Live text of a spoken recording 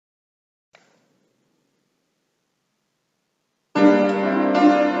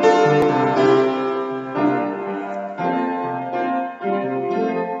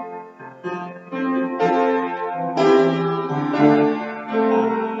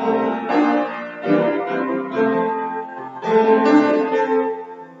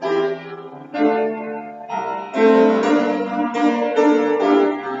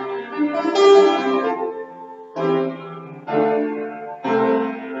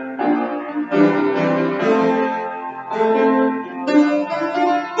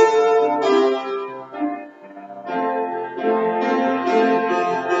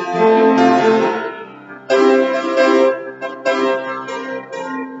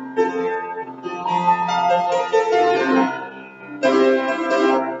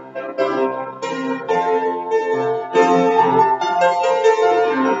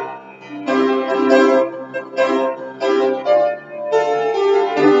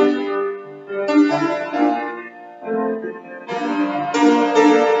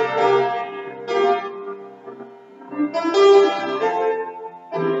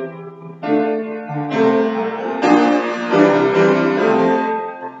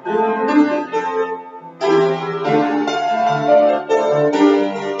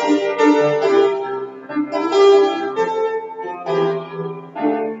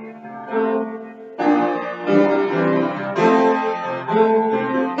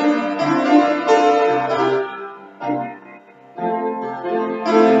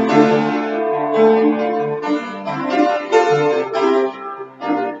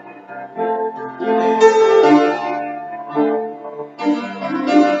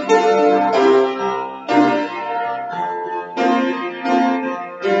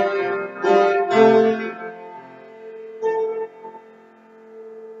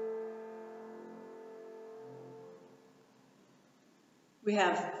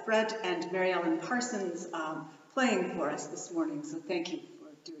Fred and Mary Ellen Parsons playing for us this morning, so thank you for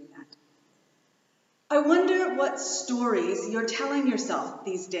doing that. I wonder what stories you're telling yourself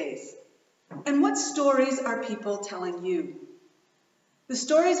these days, and what stories are people telling you? The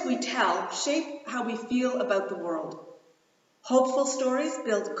stories we tell shape how we feel about the world. Hopeful stories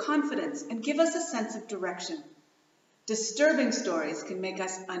build confidence and give us a sense of direction. Disturbing stories can make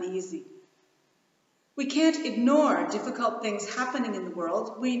us uneasy. We can't ignore difficult things happening in the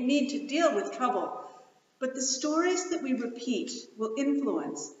world. We need to deal with trouble. But the stories that we repeat will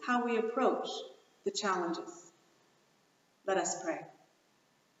influence how we approach the challenges. Let us pray.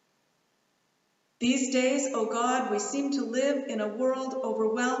 These days, O God, we seem to live in a world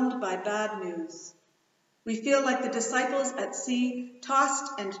overwhelmed by bad news. We feel like the disciples at sea,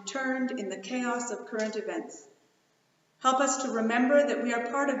 tossed and turned in the chaos of current events. Help us to remember that we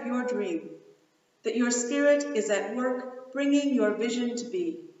are part of your dream, that your Spirit is at work bringing your vision to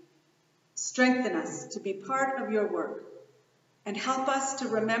be. Strengthen us to be part of your work, and help us to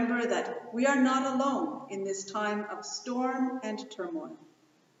remember that we are not alone in this time of storm and turmoil.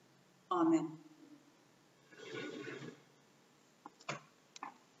 Amen.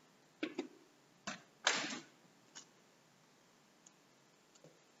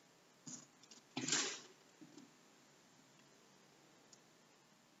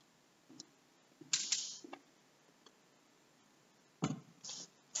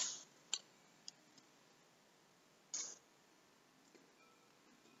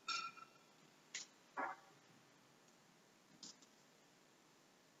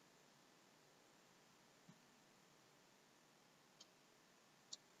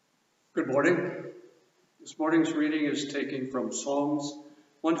 Good morning. This morning's reading is taken from Psalms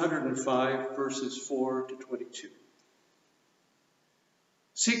 105, verses 4 to 22.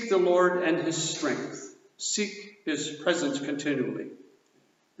 Seek the Lord and his strength. Seek his presence continually.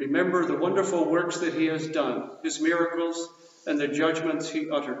 Remember the wonderful works that he has done, his miracles, and the judgments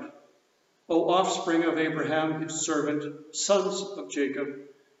he uttered. O offspring of Abraham, his servant, sons of Jacob,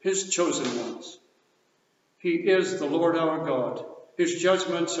 his chosen ones. He is the Lord our God. His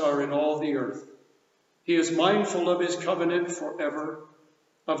judgments are in all the earth. He is mindful of his covenant forever,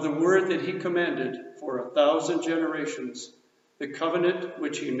 of the word that he commanded for 1,000 generations, the covenant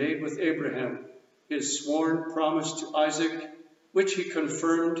which he made with Abraham, his sworn promise to Isaac, which he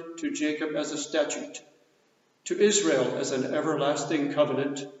confirmed to Jacob as a statute, to Israel as an everlasting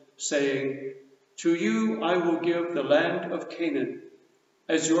covenant, saying, To you I will give the land of Canaan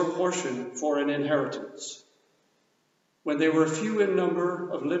as your portion for an inheritance. When they were few in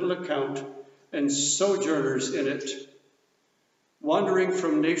number, of little account, and sojourners in it, wandering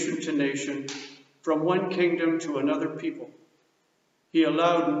from nation to nation, from one kingdom to another people, he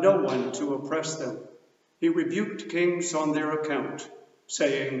allowed no one to oppress them. He rebuked kings on their account,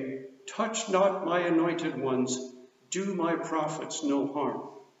 saying, Touch not my anointed ones, do my prophets no harm.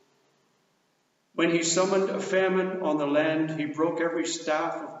 When he summoned a famine on the land, he broke every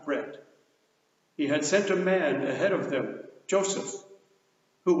staff of bread. He had sent a man ahead of them, Joseph,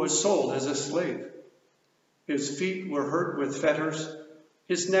 who was sold as a slave. His feet were hurt with fetters.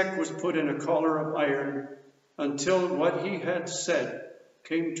 His neck was put in a collar of iron, until what he had said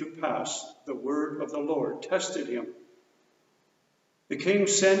came to pass. The word of the Lord tested him. The king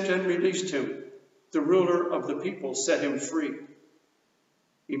sent and released him. The ruler of the people set him free.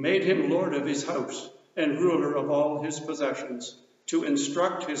 He made him lord of his house and ruler of all his possessions, to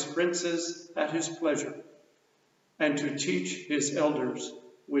instruct his princes at his pleasure, and to teach his elders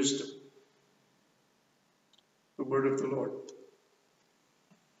wisdom. The word of the Lord.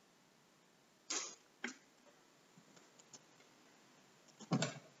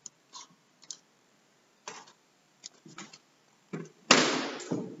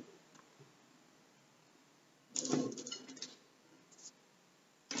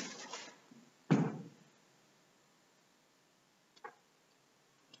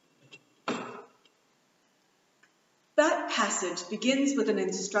 That passage begins with an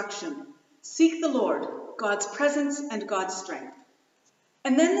instruction. Seek the Lord, God's presence and God's strength.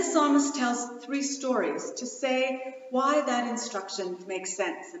 And then the psalmist tells 3 stories to say why that instruction makes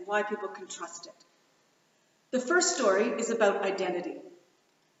sense and why people can trust it. The first story is about identity.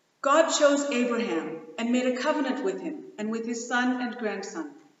 God chose Abraham and made a covenant with him and with his son and grandson.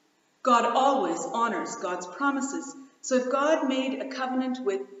 God always honors God's promises. So if God made a covenant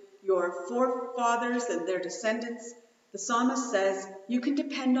with your forefathers and their descendants, the psalmist says you can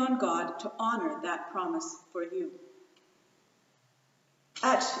depend on God to honor that promise for you.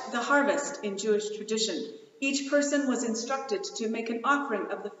 At the harvest in Jewish tradition, each person was instructed to make an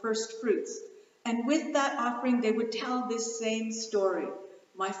offering of the first fruits. And with that offering, they would tell this same story.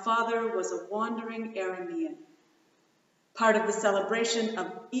 my father was a wandering Aramean. Part of the celebration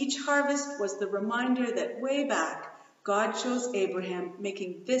of each harvest was the reminder that way back, God chose Abraham,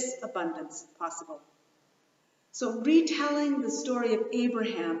 making this abundance possible. So retelling the story of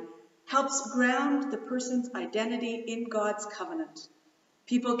Abraham helps ground the person's identity in God's covenant.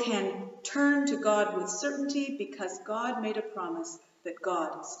 People can turn to God with certainty because God made a promise that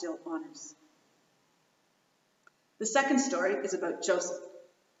God still honors. The second story is about Joseph.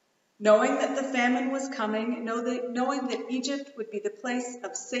 Knowing that the famine was coming, knowing that Egypt would be the place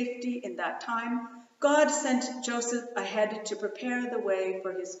of safety in that time, God sent Joseph ahead to prepare the way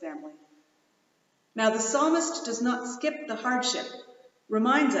for his family. Now the psalmist does not skip the hardship,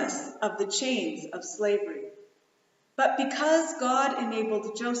 reminds us of the chains of slavery. But because God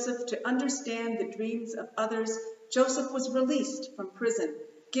enabled Joseph to understand the dreams of others, Joseph was released from prison,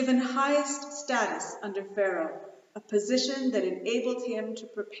 given highest status under Pharaoh, a position that enabled him to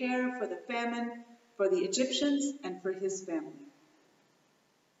prepare for the famine, for the Egyptians, and for his family.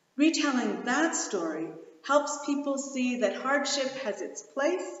 Retelling that story helps people see that hardship has its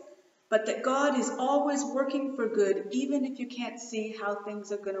place, but that God is always working for good, even if you can't see how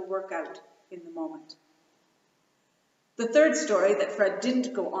things are going to work out in the moment. The third story that Fred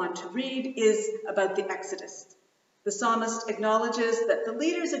didn't go on to read is about the Exodus. The psalmist acknowledges that the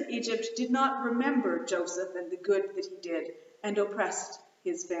leaders of Egypt did not remember Joseph and the good that he did and oppressed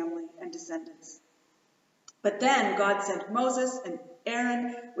his family and descendants. But then God sent Moses and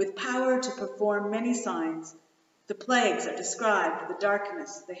Aaron with power to perform many signs. The plagues are described, the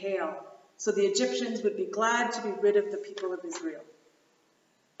darkness, the hail, so the Egyptians would be glad to be rid of the people of Israel.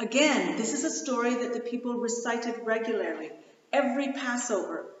 Again, this is a story that the people recited regularly. Every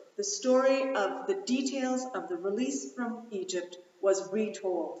Passover, the story of the details of the release from Egypt was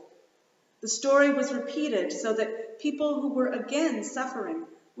retold. The story was repeated so that people who were again suffering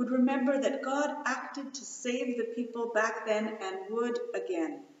would remember that God acted to save the people back then and would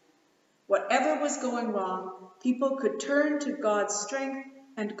again. Whatever was going wrong, people could turn to God's strength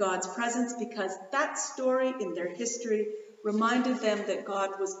and God's presence because that story in their history reminded them that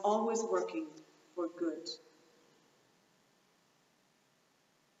God was always working for good.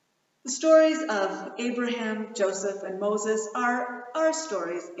 The stories of Abraham, Joseph, and Moses are our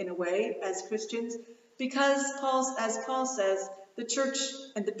stories in a way as Christians because, as Paul says, the church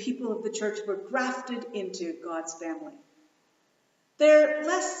and the people of the church were grafted into God's family. They're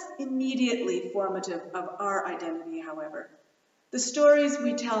less immediately formative of our identity, however. The stories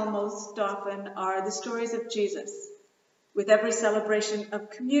we tell most often are the stories of Jesus. With every celebration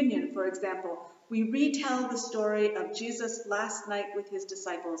of communion, for example, we retell the story of Jesus' last night with his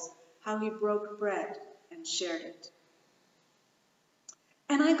disciples, how he broke bread and shared it.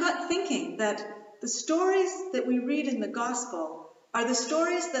 And I got thinking that the stories that we read in the gospel are the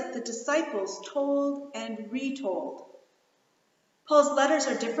stories that the disciples told and retold. Paul's letters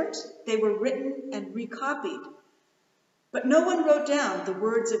are different. They were written and recopied. But no one wrote down the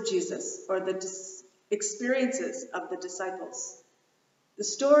words of Jesus or the experiences of the disciples. The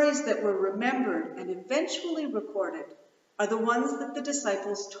stories that were remembered and eventually recorded are the ones that the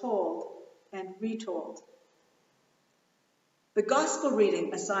disciples told and retold. The gospel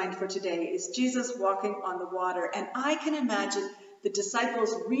reading assigned for today is Jesus walking on the water, and I can imagine the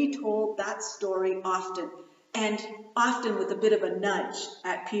disciples retold that story often, and often with a bit of a nudge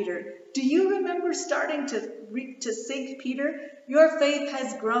at Peter. Do you remember starting to sink, Peter? Your faith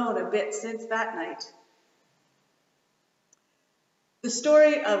has grown a bit since that night. The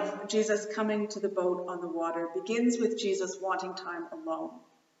story of Jesus coming to the boat on the water begins with Jesus wanting time alone.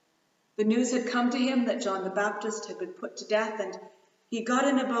 The news had come to him that John the Baptist had been put to death, and he got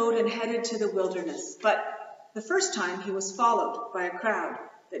in a boat and headed to the wilderness. But the first time he was followed by a crowd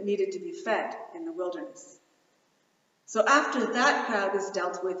that needed to be fed in the wilderness. So after that crowd is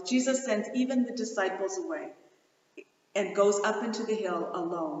dealt with, Jesus sends even the disciples away and goes up into the hill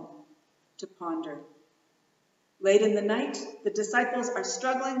alone to ponder. Late in the night, the disciples are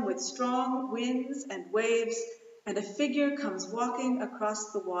struggling with strong winds and waves, and a figure comes walking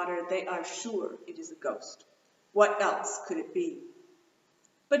across the water. They are sure it is a ghost. What else could it be?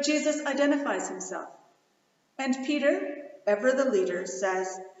 But Jesus identifies himself. And Peter, ever the leader,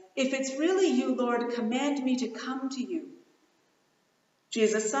 says, "If it's really you, Lord, command me to come to you."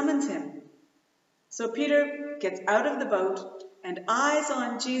 Jesus summons him. So Peter gets out of the boat and, eyes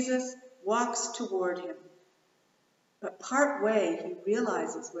on Jesus, walks toward him. But part way, he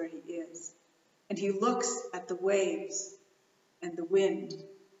realizes where he is, and he looks at the waves and the wind,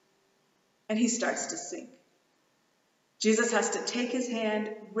 and he starts to sink. Jesus has to take his hand,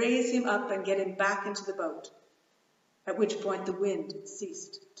 raise him up, and get him back into the boat. at which point the wind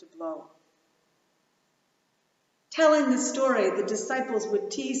ceased to blow. Telling the story, the disciples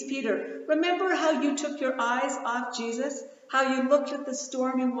would tease Peter, "Remember how you took your eyes off Jesus? How you looked at the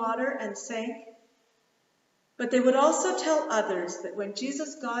stormy water and sank?" But they would also tell others that when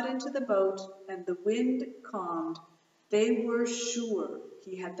Jesus got into the boat and the wind calmed, they were sure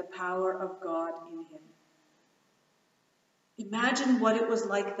he had the power of God in him. Imagine what it was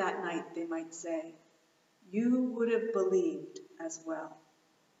like that night, they might say. You would have believed as well.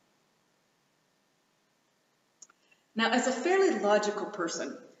 Now, as a fairly logical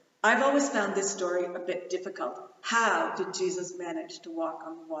person, I've always found this story a bit difficult. How did Jesus manage to walk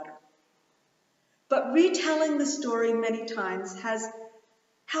on the water? But retelling the story many times has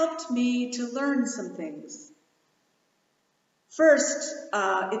helped me to learn some things. First,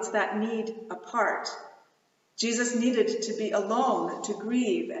 it's that need apart. Jesus needed to be alone to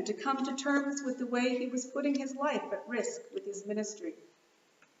grieve and to come to terms with the way he was putting his life at risk with his ministry.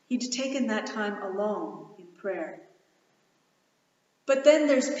 He'd taken that time alone in prayer. But then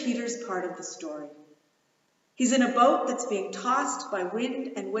there's Peter's part of the story. He's in a boat that's being tossed by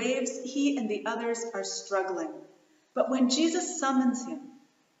wind and waves. He and the others are struggling. But when Jesus summons him,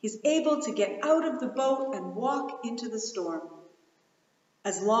 he's able to get out of the boat and walk into the storm.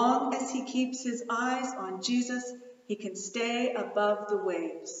 As long as he keeps his eyes on Jesus, he can stay above the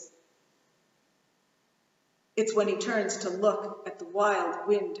waves. It's when he turns to look at the wild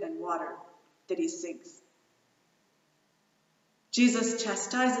wind and water that he sinks. Jesus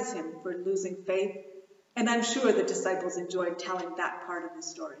chastises him for losing faith, and I'm sure the disciples enjoyed telling that part of the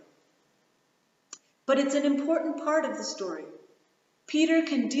story. But it's an important part of the story. Peter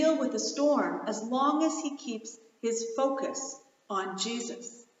can deal with the storm as long as he keeps his focus on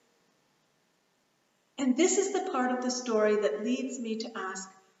Jesus. And this is the part of the story that leads me to ask,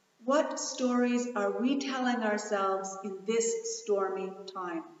 what stories are we telling ourselves in this stormy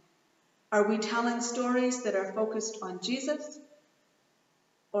time? Are we telling stories that are focused on Jesus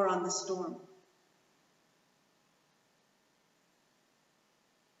or on the storm?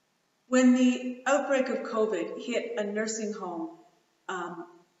 When the outbreak of COVID hit a nursing home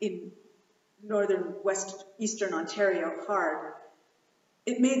in northern eastern Ontario hard,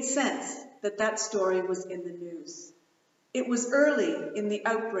 it made sense that that story was in the news. It was early in the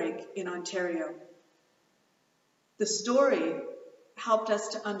outbreak in Ontario. The story helped us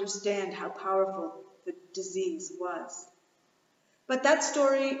to understand how powerful the disease was. But that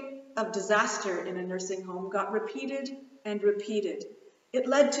story of disaster in a nursing home got repeated and repeated. It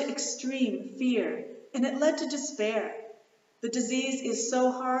led to extreme fear, and it led to despair. The disease is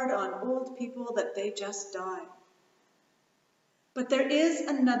so hard on old people that they just die. But there is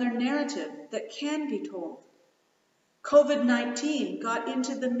another narrative that can be told. COVID-19 got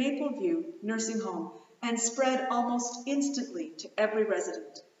into the Mapleview nursing home and spread almost instantly to every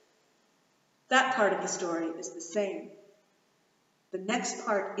resident. That part of the story is the same. The next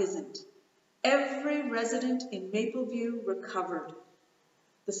part isn't. Every resident in Mapleview recovered.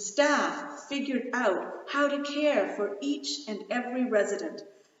 The staff figured out how to care for each and every resident,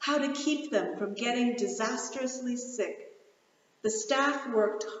 how to keep them from getting disastrously sick. The staff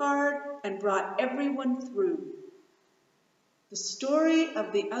worked hard and brought everyone through. The story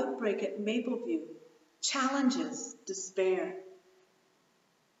of the outbreak at Mapleview challenges despair.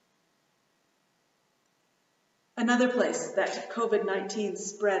 Another place that COVID-19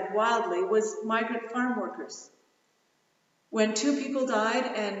 spread wildly was migrant farm workers. When 2 people died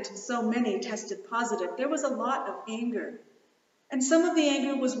and so many tested positive, there was a lot of anger. And some of the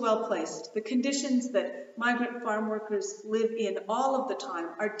anger was well placed. The conditions that migrant farm workers live in all of the time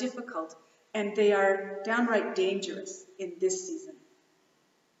are difficult, and they are downright dangerous in this season.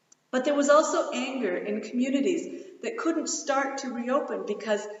 But there was also anger in communities that couldn't start to reopen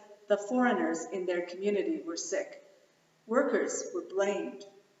because the foreigners in their community were sick. Workers were blamed.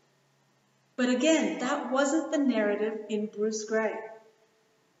 But again, that wasn't the narrative in Bruce Grey.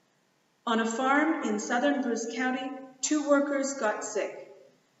 On a farm in southern Bruce County, 2 workers got sick,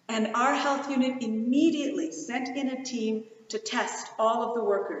 and our health unit immediately sent in a team to test all of the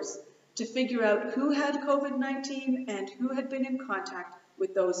workers to figure out who had COVID-19 and who had been in contact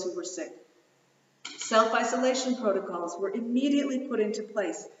with those who were sick. Self-isolation protocols were immediately put into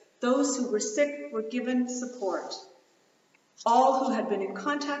place. Those who were sick were given support. All who had been in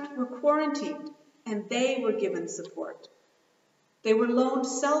contact were quarantined, and they were given support. They were loaned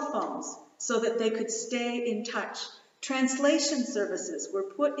cell phones so that they could stay in touch. Translation services were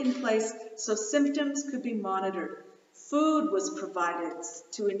put in place so symptoms could be monitored. Food was provided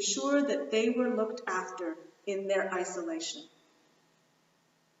to ensure that they were looked after in their isolation.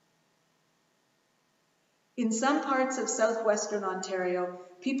 In some parts of southwestern Ontario,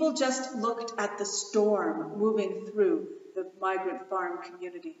 people just looked at the storm moving through the migrant farm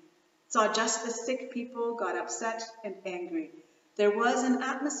community, saw just the sick people, got upset and angry. There was an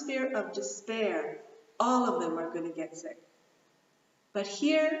atmosphere of despair. All of them are going to get sick. But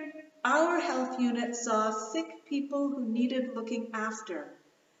here, our health unit saw sick people who needed looking after.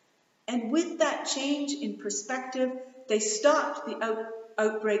 And with that change in perspective, they stopped the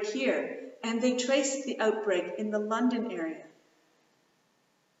outbreak here, and they traced the outbreak in the London area.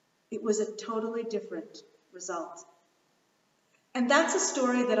 It was a totally different result. And that's a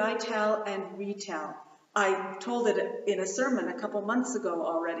story that I tell and retell. I told it in a sermon a couple months ago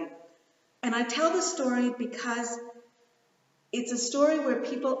already. And I tell the story because it's a story where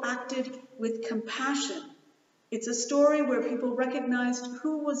people acted with compassion. It's a story where people recognized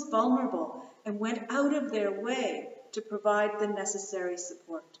who was vulnerable and went out of their way to provide the necessary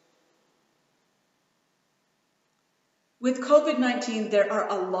support. With COVID-19, there are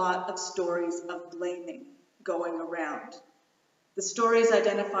a lot of stories of blaming going around. The stories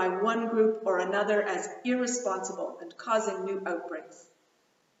identify one group or another as irresponsible and causing new outbreaks.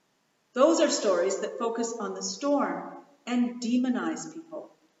 Those are stories that focus on the storm and demonize people.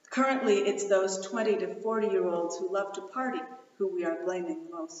 Currently, it's those 20 to 40-year-olds who love to party who we are blaming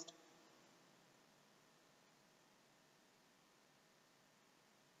the most.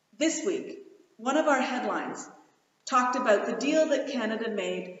 This week, one of our headlines talked about the deal that Canada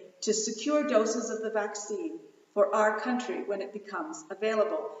made to secure doses of the vaccine for our country when it becomes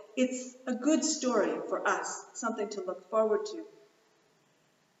available. It's a good story for us, something to look forward to.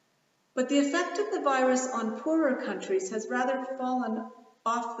 But the effect of the virus on poorer countries has rather fallen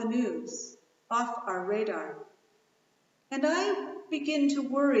off the news, off our radar. And I begin to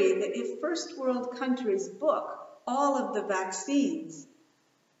worry that if first world countries book all of the vaccines,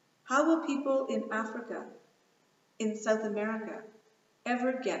 how will people in Africa, in South America,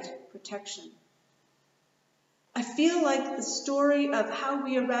 ever get protection? I feel like the story of how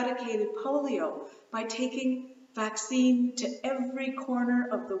we eradicated polio by taking vaccine to every corner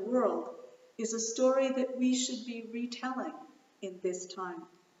of the world is a story that we should be retelling in this time.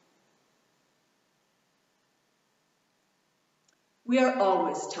 We are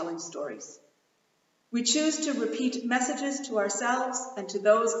always telling stories. We choose to repeat messages to ourselves and to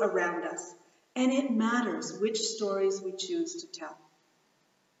those around us, and it matters which stories we choose to tell.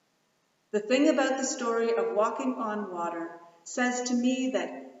 The thing about the story of walking on water says to me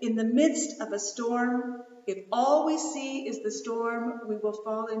that in the midst of a storm, if all we see is the storm, we will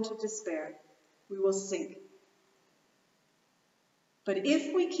fall into despair. We will sink. But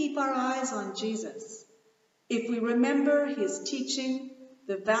if we keep our eyes on Jesus, if we remember his teaching,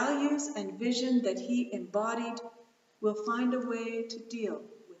 the values and vision that he embodied, we'll find a way to deal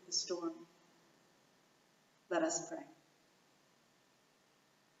with the storm. Let us pray.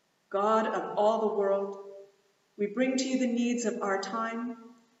 God of all the world, we bring to you the needs of our time,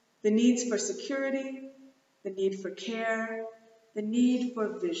 the needs for security, the need for care, the need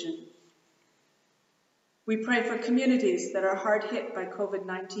for vision. We pray for communities that are hard hit by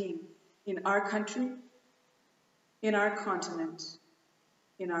COVID-19 in our country, in our continent,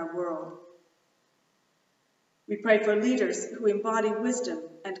 in our world. We pray for leaders who embody wisdom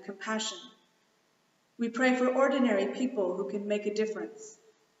and compassion. We pray for ordinary people who can make a difference.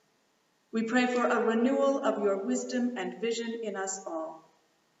 We pray for a renewal of your wisdom and vision in us all.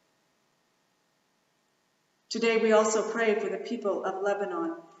 Today we also pray for the people of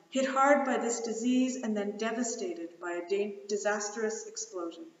Lebanon, hit hard by this disease and then devastated by a disastrous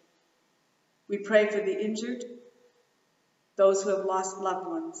explosion. We pray for the injured, those who have lost loved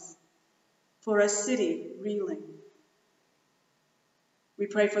ones, for a city reeling. We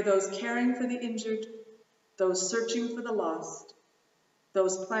pray for those caring for the injured, those searching for the lost,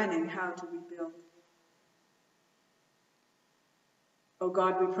 those planning how to rebuild. Oh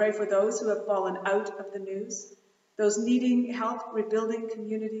God, we pray for those who have fallen out of the news, those needing help rebuilding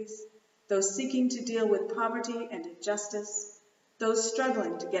communities, those seeking to deal with poverty and injustice, those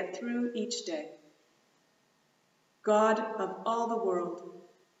struggling to get through each day. God of all the world,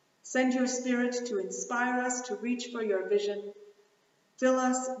 send your Spirit to inspire us to reach for your vision. Fill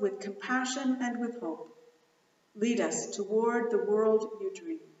us with compassion and with hope. Lead us toward the world you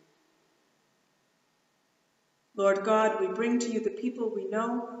dream. Lord God, we bring to you the people we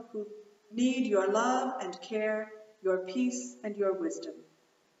know who need your love and care, your peace and your wisdom.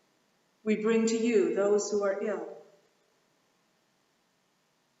 We bring to you those who are ill.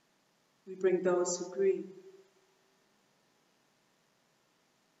 We bring those who grieve.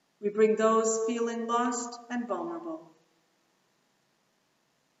 We bring those feeling lost and vulnerable.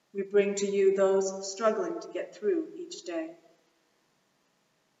 We bring to you those struggling to get through each day.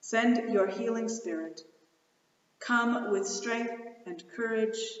 Send your healing spirit. Come with strength and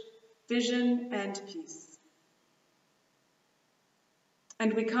courage, vision and peace.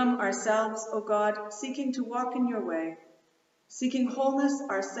 And we come ourselves, O God, seeking to walk in your way, seeking wholeness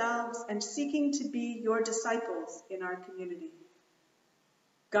ourselves and seeking to be your disciples in our community.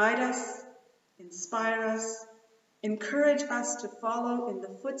 Guide us, inspire us, encourage us to follow in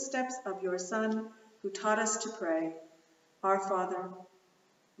the footsteps of your Son, who taught us to pray, Our Father,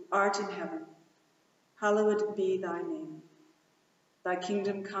 who art in heaven, hallowed be thy name. Thy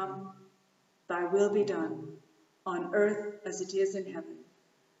kingdom come, thy will be done, on earth as it is in heaven.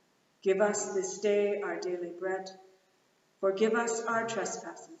 Give us this day our daily bread. Forgive us our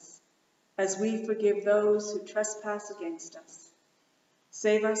trespasses, as we forgive those who trespass against us.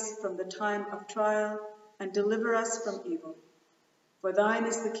 Save us from the time of trial, and deliver us from evil. For thine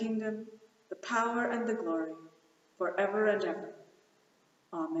is the kingdom, the power, and the glory, forever and ever.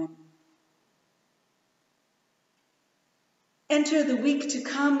 Amen. Enter the week to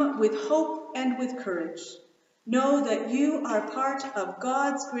come with hope and with courage. Know that you are part of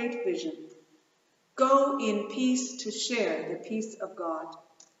God's great vision. Go in peace to share the peace of God.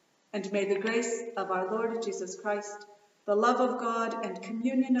 And may the grace of our Lord Jesus Christ, the love of God, and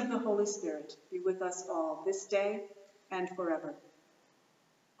communion of the Holy Spirit be with us all this day and forever.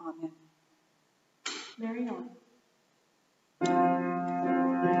 Amen. Mary on.